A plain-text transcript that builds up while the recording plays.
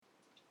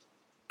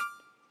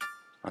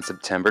On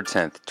September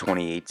 10th,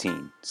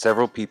 2018,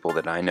 several people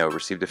that I know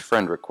received a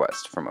friend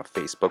request from a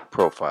Facebook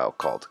profile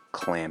called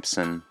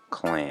Clamson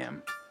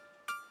Clam.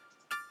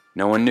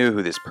 No one knew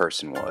who this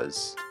person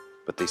was,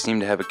 but they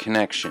seemed to have a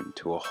connection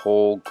to a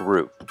whole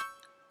group,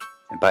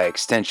 and by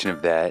extension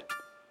of that,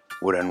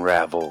 would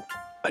unravel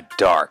a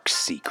dark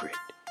secret.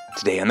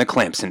 Today on the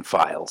Clamson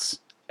Files,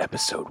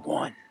 Episode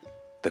 1,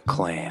 The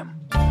Clam.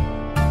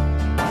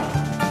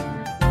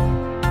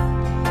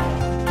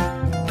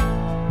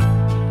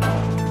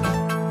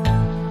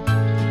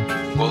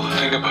 Well, the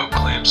thing about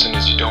Clamson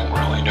is you don't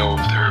really know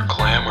if they're a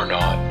clam or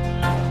not.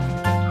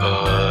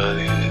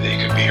 They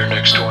could be your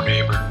next door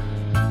neighbor.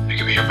 They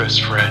could be your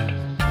best friend.